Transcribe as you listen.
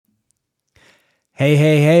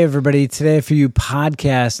Hey, everybody. Today for you,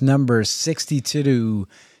 podcast number 62.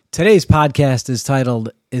 Today's podcast is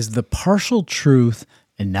titled, Is the Partial Truth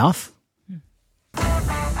Enough?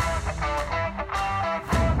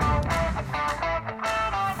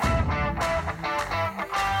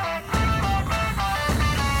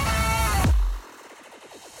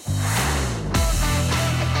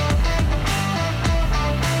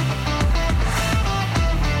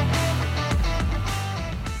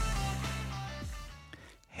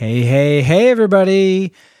 Hey,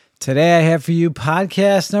 everybody. Today I have for you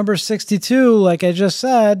podcast number 62, like I just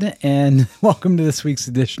said, and welcome to this week's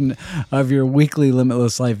edition of your weekly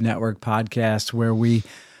Limitless Life Network podcast, where we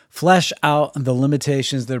flesh out the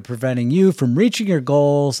limitations that are preventing you from reaching your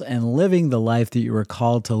goals and living the life that you were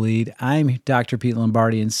called to lead. I'm Dr. Pete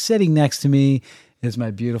Lombardi, and sitting next to me is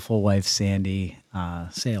my beautiful wife, Sandy.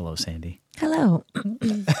 Say hello, Sandy. Hello.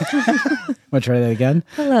 Want to try that again?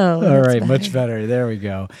 Hello. All right, much better. There we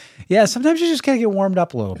go. Yeah, sometimes you just got to get warmed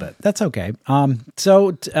up a little bit. That's okay.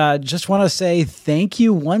 So just want to say thank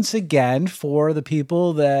you once again for the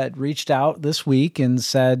people that reached out this week and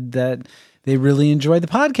said that they really enjoyed the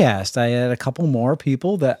podcast. I had a couple more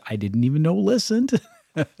people that I didn't even know listened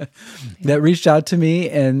that reached out to me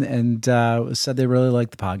and said they really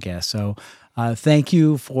liked the podcast. So thank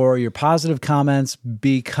you for your positive comments,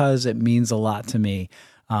 because it means a lot to me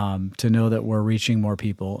to know that we're reaching more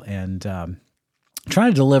people and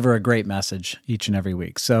trying to deliver a great message each and every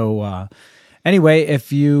week. So anyway,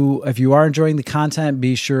 if you are enjoying the content,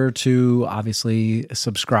 be sure to obviously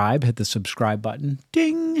subscribe, hit the subscribe button,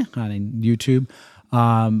 ding, on YouTube,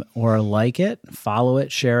 or like it, follow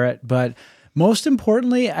it, share it. But most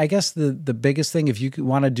importantly, I guess the biggest thing, if you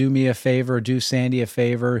want to do me a favor, do Sandy a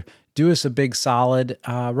favor, do us a big solid,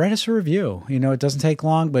 write us a review. You know, it doesn't take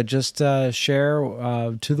long, but just share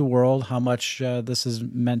to the world how much this is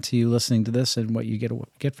meant to you listening to this and what you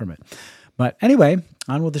get from it. But anyway,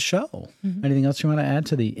 on with the show. Mm-hmm. Anything else you want to add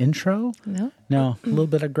to the intro? No, a little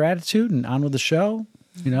bit of gratitude and on with the show.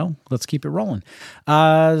 You know, let's keep it rolling.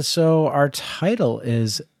 So our title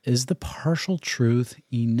is the Partial Truth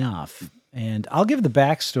Enough? And I'll give the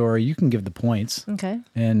backstory. You can give the points. Okay.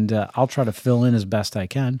 And I'll try to fill in as best I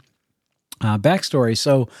can. Backstory.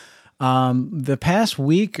 So the past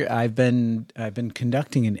week, I've been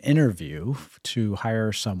conducting an interview to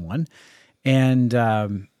hire someone.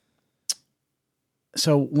 And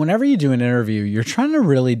so whenever you do an interview, you're trying to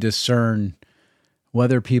really discern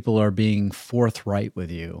whether people are being forthright with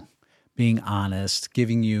you, being honest,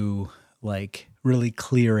 giving you like really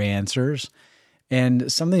clear answers.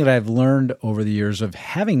 And something that I've learned over the years of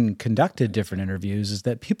having conducted different interviews is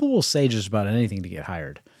that people will say just about anything to get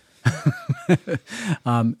hired.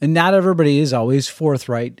 And not everybody is always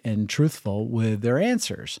forthright and truthful with their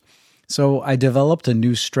answers. So I developed a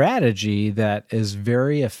new strategy that is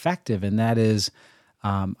very effective, and that is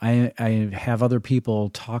I have other people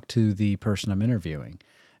talk to the person I'm interviewing.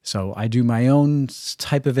 So I do my own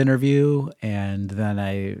type of interview, and then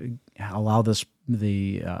I allow the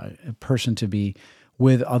person to be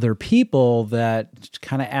with other people that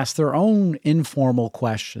kind of ask their own informal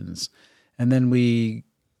questions. And then we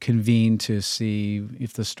convene to see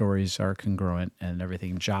if the stories are congruent and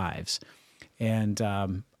everything jives. And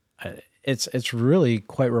it's really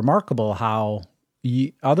quite remarkable how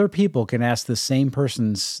other people can ask the same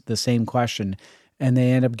person's the same question, and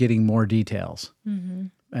they end up getting more details. Mm-hmm.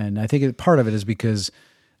 And I think part of it is because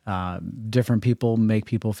different people make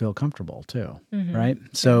people feel comfortable too, mm-hmm. right?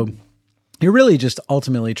 So you're really just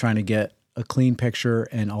ultimately trying to get a clean picture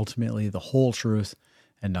and ultimately the whole truth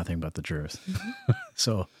and nothing but the truth. Mm-hmm.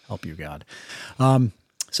 So help you God.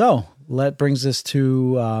 So that brings us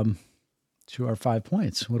to our 5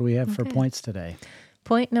 points. What do we have for points today?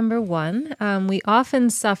 Point number 1, we often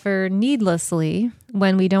suffer needlessly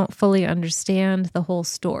when we don't fully understand the whole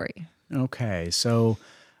story. Okay, so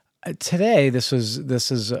today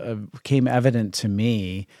this came evident to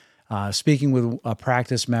me speaking with a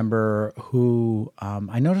practice member who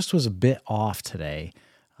I noticed was a bit off today,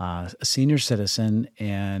 a senior citizen,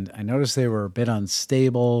 and I noticed they were a bit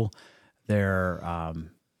unstable. Their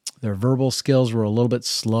verbal skills were a little bit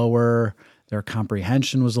slower. Their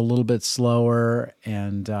comprehension was a little bit slower,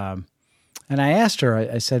 and I asked her.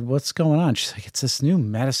 I said, "What's going on?" She's like, "It's this new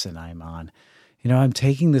medicine I'm on. You know, I'm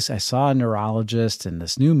taking this. I saw a neurologist, and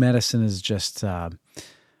this new medicine is just. I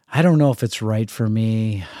don't know if it's right for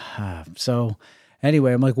me." So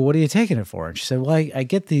anyway, I'm like, "Well, what are you taking it for?" And she said, "Well, I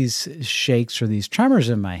get these shakes or these tremors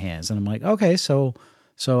in my hands," and I'm like, "Okay, so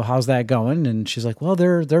how's that going?" And she's like, "Well,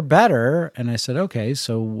 they're better." And I said, "Okay,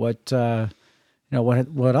 so what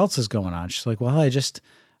else is going on?" She's like, "Well,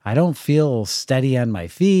 I don't feel steady on my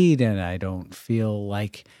feet, and I don't feel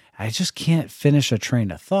like I just can't finish a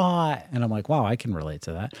train of thought. And I'm like, wow, I can relate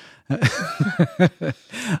to that.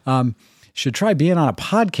 Should try being on a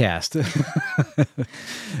podcast.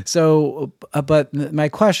 So, but my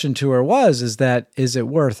question to her is it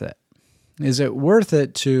worth it? Is it worth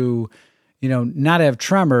it to, not have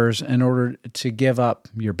tremors in order to give up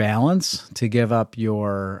your balance, to give up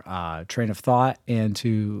your train of thought, and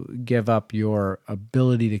to give up your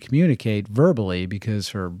ability to communicate verbally because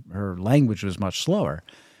her language was much slower?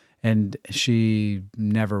 And she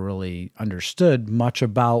never really understood much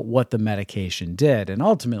about what the medication did. And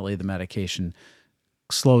ultimately, the medication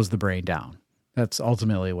slows the brain down. That's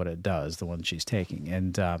ultimately what it does, the one she's taking.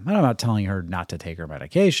 And I'm not telling her not to take her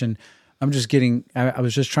medication. I'm just I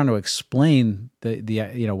was just trying to explain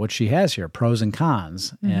the what she has here, pros and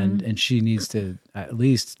cons. And she needs to at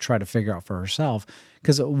least try to figure out for herself.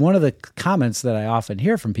 Because one of the comments that I often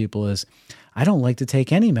hear from people is, I don't like to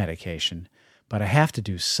take any medication, but I have to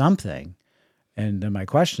do something. And then my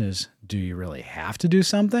question is, do you really have to do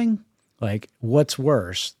something? Like, what's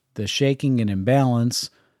worse, the shaking and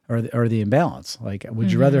imbalance or the imbalance? Like,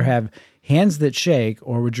 would you rather have hands that shake,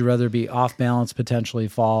 or would you rather be off balance, potentially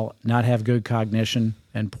fall, not have good cognition,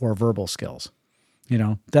 and poor verbal skills?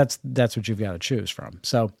 That's what you've got to choose from.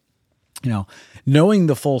 So, knowing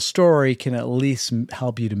the full story can at least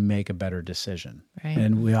help you to make a better decision. Right.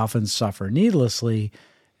 And we often suffer needlessly.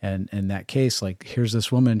 And in that case, like, here's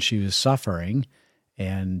this woman, she was suffering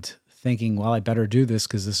and thinking, well, I better do this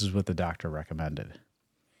because this is what the doctor recommended.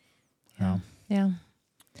 Yeah. Yeah.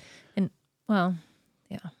 And, well,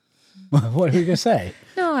 yeah. What are you going to say?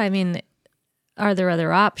 No, I mean, are there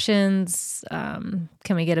other options? Can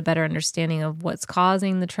we get a better understanding of what's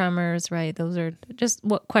causing the tremors, right? Those are just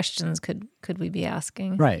what questions could we be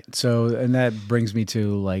asking? Right. So, and that brings me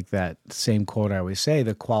to like that same quote I always say,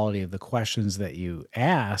 the quality of the questions that you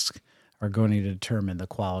ask are going to determine the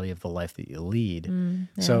quality of the life that you lead.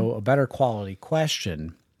 Yeah. So a better quality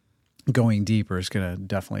question going deeper is going to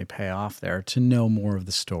definitely pay off there to know more of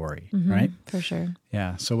the story, right? For sure.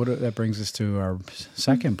 Yeah. So that brings us to our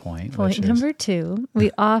second point. Point number 2, we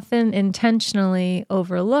often intentionally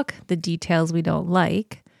overlook the details we don't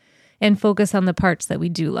like and focus on the parts that we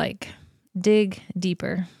do like. Dig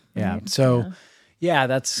deeper. Yeah. Right? So,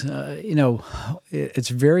 that's, it's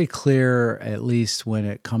very clear, at least when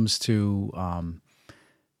it comes to,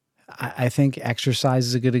 I think exercise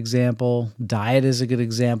is a good example. Diet is a good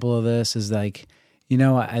example of this. Is like,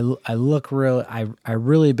 I look real. I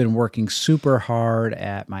really been working super hard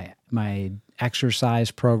at my exercise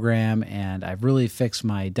program, and I've really fixed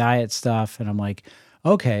my diet stuff. And I'm like,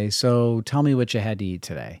 okay, so tell me what you had to eat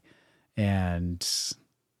today, and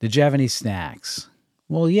did you have any snacks?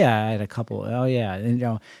 Well, yeah, I had a couple. Oh, yeah,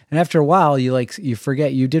 and after a while, you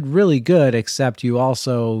forget you did really good, except you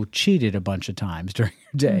also cheated a bunch of times during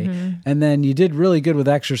your day, and then you did really good with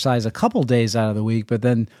exercise a couple days out of the week, but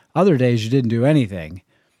then other days you didn't do anything.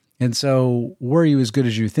 And so, were you as good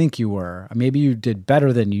as you think you were? Maybe you did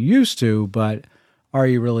better than you used to, but are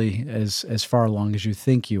you really as far along as you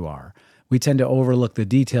think you are? We tend to overlook the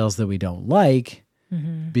details that we don't like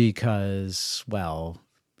because, well,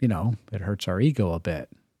 it hurts our ego a bit,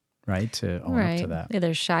 right? To own up to that.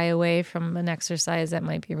 Either shy away from an exercise that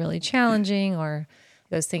might be really challenging, or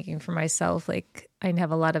I was thinking for myself, like, I have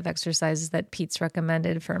a lot of exercises that Pete's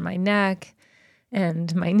recommended for my neck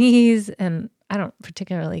and my knees, and I don't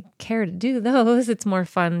particularly care to do those. It's more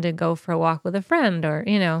fun to go for a walk with a friend, or,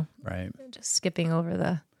 right, just skipping over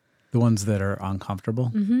the ones that are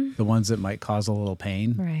uncomfortable, the ones that might cause a little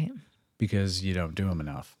pain, right, because you don't do them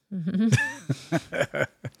enough.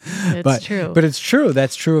 It's true. But it's true.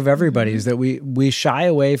 That's true of everybody, is that we shy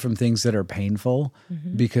away from things that are painful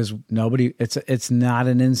because it's not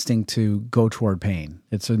an instinct to go toward pain.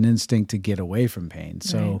 It's an instinct to get away from pain.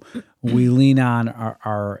 So we lean on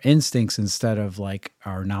our instincts instead of like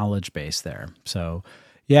our knowledge base there. So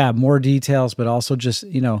yeah, more details, but also just,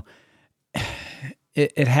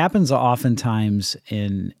 it happens oftentimes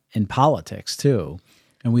in politics too.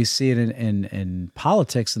 And we see it in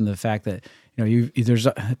politics, in the fact that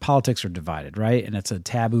politics are divided, right? And it's a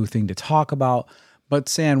taboo thing to talk about. But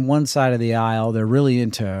say on one side of the aisle, they're really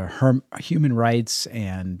into human rights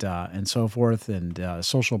and so forth, and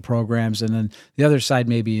social programs, and then the other side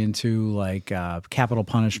may be into like capital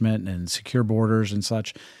punishment and secure borders and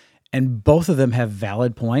such. And both of them have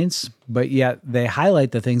valid points, but yet they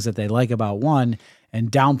highlight the things that they like about one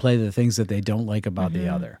and downplay the things that they don't like about the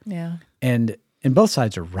other. Yeah, And both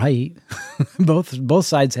sides are right. both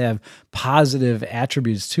sides have positive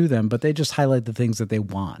attributes to them, but they just highlight the things that they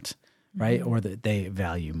want, right? Or that they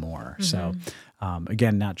value more. So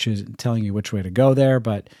Again, not telling you which way to go there,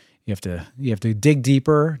 but you have to dig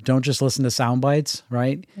deeper. Don't just listen to sound bites,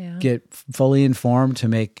 right? Yeah. Get fully informed to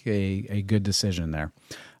make a good decision there.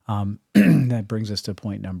 That brings us to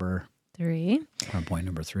point number 3. We're on point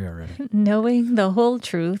number 3 already. Knowing the whole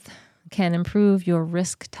truth can improve your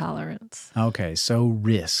risk tolerance. Okay, so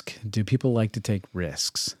risk. Do people like to take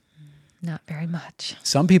risks? Not very much.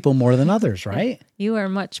 Some people more than others, right? You are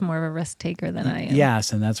much more of a risk taker than I am.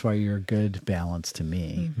 Yes, and that's why you're a good balance to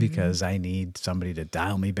me, because I need somebody to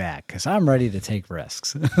dial me back because I'm ready to take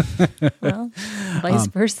risks. Well, vice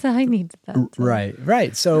versa, I need that. So.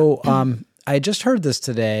 Right. So I just heard this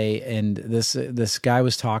today, and this guy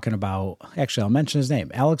was talking about, actually, I'll mention his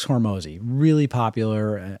name, Alex Hormozy, really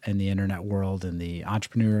popular in the internet world, in the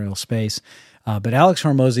entrepreneurial space. But Alex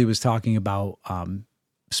Hormozy was talking about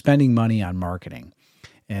spending money on marketing.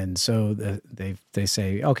 And so they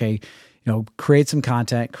say, okay, create some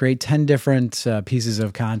content, create 10 different pieces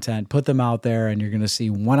of content, put them out there, and you're going to see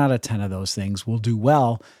 1 out of 10 of those things will do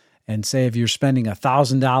well. And say if you're spending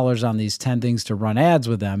 $1,000 on these 10 things to run ads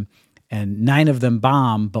with them, and 9 of them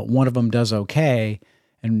bomb, but 1 of them does okay,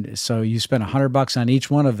 and so you spend $100 on each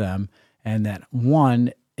one of them, and that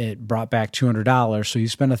one, it brought back $200. So you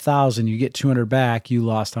spend $1,000, you get $200 back. You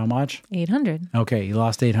lost how much? $800. Okay, you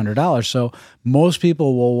lost $800. So most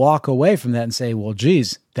people will walk away from that and say, "Well,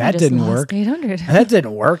 geez, that didn't work. $800. That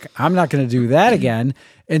didn't work. I'm not going to do that again."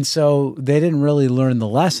 And so they didn't really learn the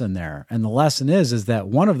lesson there. And the lesson is that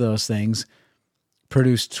one of those things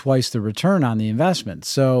produced twice the return on the investment.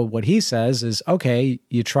 So what he says is, okay,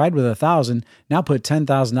 you tried with $1,000. Now put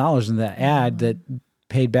 $10,000 in that ad that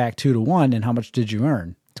paid back 2 to 1, and how much did you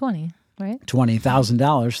earn? 20, right?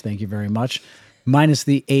 $20,000. Thank you very much. Minus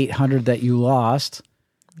the $800 that you lost.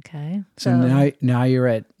 Okay. So now you're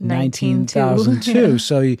at 19,002.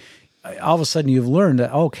 So all of a sudden you've learned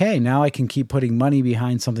that, okay, now I can keep putting money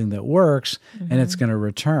behind something that works and it's going to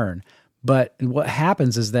return. But what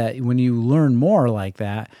happens is that when you learn more like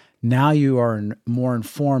that, now you are more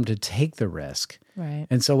informed to take the risk. Right.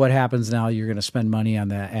 And so what happens now, you're going to spend money on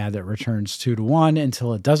that ad that returns 2 to 1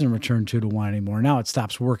 until it doesn't return 2 to 1 anymore. Now it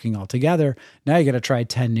stops working altogether. Now you got to try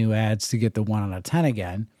 10 new ads to get the 1 out of 10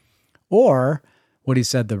 again. Or what he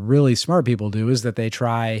said the really smart people do is that they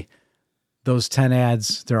try those 10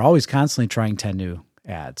 ads. They're always constantly trying 10 new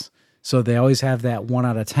ads. So they always have that 1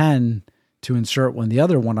 out of 10 to insert when the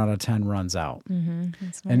other 1 out of 10 runs out.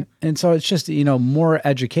 And so it's just, more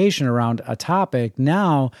education around a topic.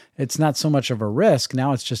 Now it's not so much of a risk.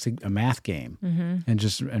 Now it's just a math game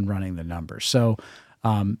and running the numbers. So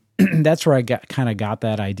that's where I got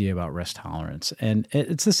that idea about risk tolerance. And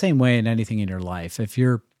it's the same way in anything in your life. If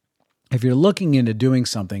you're looking into doing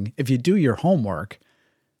something, if you do your homework,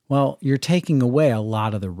 well, you're taking away a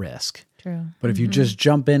lot of the risk. True. But if you just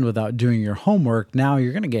jump in without doing your homework, now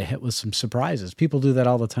you're going to get hit with some surprises. People do that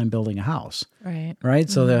all the time building a house. Right?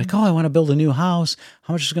 So they're like, oh, I want to build a new house.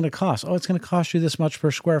 How much is it going to cost? Oh, it's going to cost you this much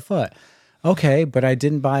per square foot. Okay, but I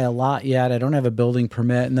didn't buy a lot yet. I don't have a building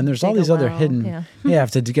permit. And then there's all these other hidden, I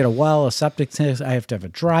have to get a well, a septic tank. I have to have a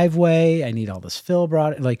driveway. I need all this fill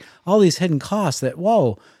brought, like all these hidden costs that,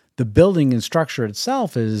 the building and structure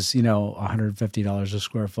itself is, $150 a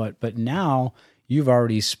square foot. But now you've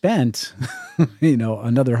already spent,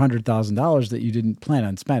 another $100,000 that you didn't plan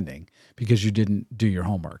on spending because you didn't do your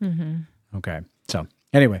homework. Okay. So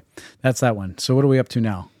anyway, that's that one. So what are we up to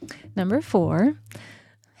now? Number 4.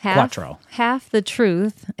 Quattro. Half the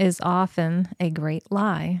truth is often a great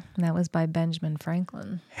lie. And that was by Benjamin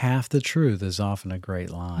Franklin. Half the truth is often a great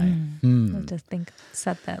lie. Let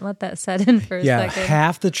that set in for a second.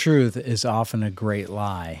 Half the truth is often a great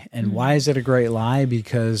lie. And why is it a great lie?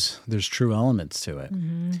 Because there's true elements to it.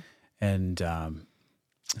 And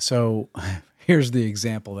so here's the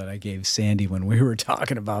example that I gave Sandy when we were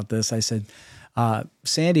talking about this. I said,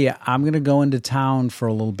 Sandy, I'm going to go into town for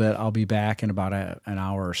a little bit. I'll be back in about an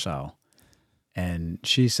hour or so. And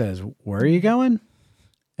she says, where are you going?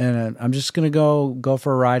 And I'm just going to go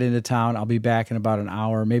for a ride into town. I'll be back in about an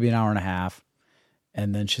hour, maybe an hour and a half.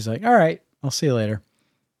 And then she's like, all right, I'll see you later.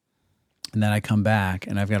 And then I come back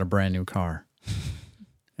and I've got a brand new car.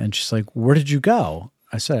 And she's like, where did you go?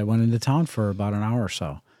 I said, I went into town for about an hour or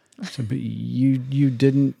so. So, but you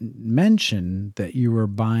didn't mention that you were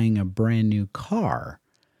buying a brand new car.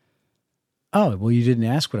 Oh, well, you didn't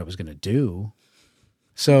ask what I was going to do.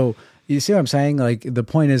 So you see what I'm saying? Like the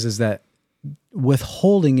point is that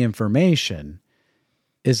withholding information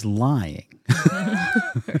is lying.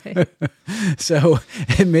 So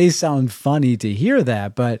it may sound funny to hear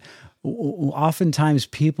that, but oftentimes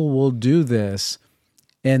people will do this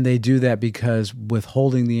And they do that because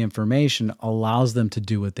withholding the information allows them to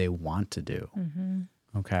do what they want to do.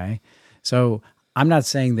 Okay. So I'm not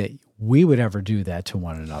saying that we would ever do that to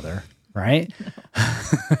one another, right?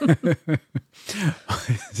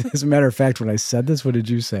 As a matter of fact, when I said this, what did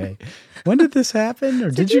you say? When did this happen?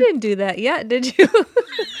 Or did you didn't do that yet, did you?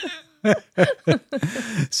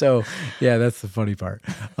 So, yeah, that's the funny part.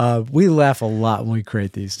 We laugh a lot when we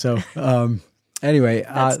create these. So, anyway,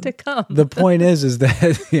 That's to come. The point is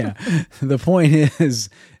that, the point is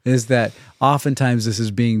that oftentimes this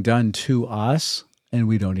is being done to us and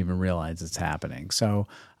we don't even realize it's happening. So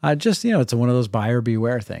just, it's one of those buyer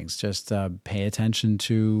beware things. Just pay attention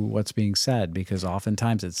to what's being said, because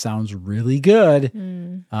oftentimes it sounds really good,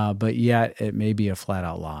 but yet it may be a flat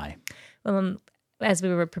out lie. Well, as we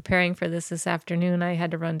were preparing for this afternoon, I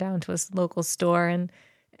had to run down to a local store, and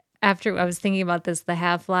after I was thinking about this, the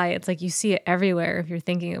half lie, it's like you see it everywhere if you're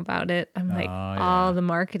thinking about it. I'm like, all the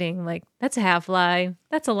marketing, like, that's a half lie,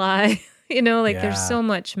 that's a lie. There's so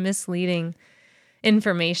much misleading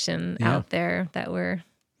information out there that we're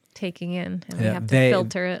taking in, and we have to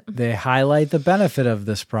filter it. They highlight the benefit of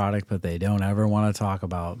this product, but they don't ever want to talk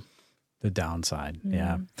about the downside.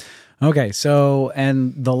 Yeah. Okay. So,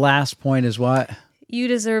 and the last point is what? You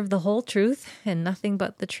deserve the whole truth and nothing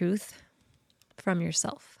but the truth from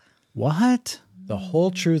yourself. What? The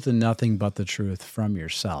whole truth and nothing but the truth from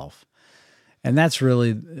yourself. And that's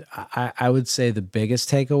really, I would say the biggest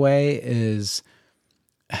takeaway is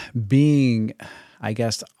being, I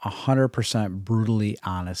guess, 100% brutally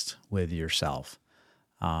honest with yourself.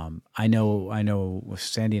 I know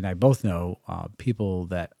Sandy and I both know people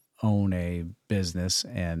that own a business,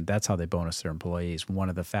 and that's how they bonus their employees. One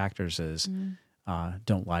of the factors is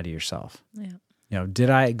don't lie to yourself. Yeah. Did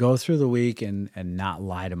I go through the week and not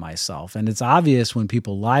lie to myself? And it's obvious when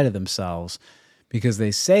people lie to themselves because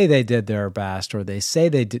they say they did their best, or they say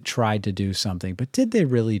they tried to do something, but did they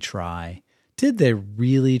really try? Did they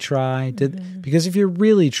really try? Because if you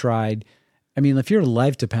really tried, if your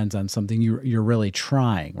life depends on something, you're really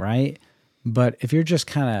trying, right? But if you're just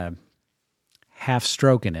kind of half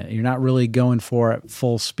stroking it, you're not really going for it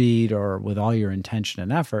full speed or with all your intention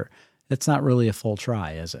and effort, it's not really a full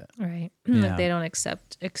try, is it? Right. Like they don't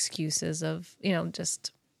accept excuses of,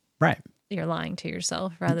 just right. You're lying to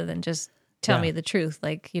yourself rather than just tell me the truth.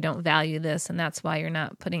 Like, you don't value this and that's why you're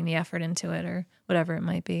not putting the effort into it, or whatever it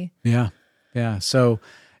might be. Yeah. Yeah. So,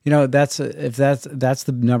 that's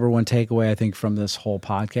the number one takeaway, I think, from this whole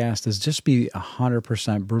podcast is just be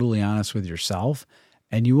 100% brutally honest with yourself.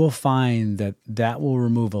 And you will find that will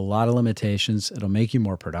remove a lot of limitations. It'll make you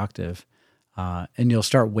more productive. And you'll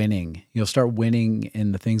start winning. You'll start winning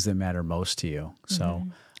in the things that matter most to you. So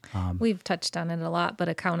we've touched on it a lot, but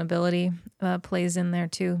accountability plays in there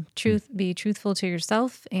too. Be truthful to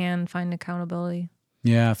yourself and find accountability.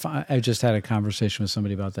 Yeah, I just had a conversation with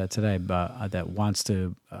somebody about that today, that wants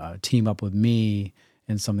to team up with me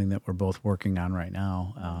in something that we're both working on right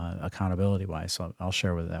now, accountability-wise. So I'll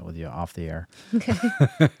share that with you off the air. Okay.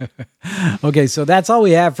 Okay, so that's all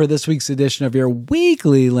we have for this week's edition of your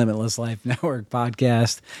weekly Limitless Life Network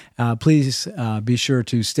podcast. Please be sure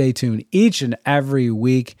to stay tuned each and every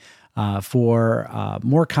week for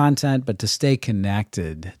more content, but to stay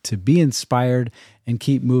connected, to be inspired, and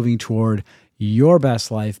keep moving toward your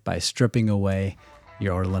best life by stripping away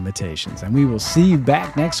your limitations. And we will see you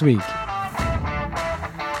back next week.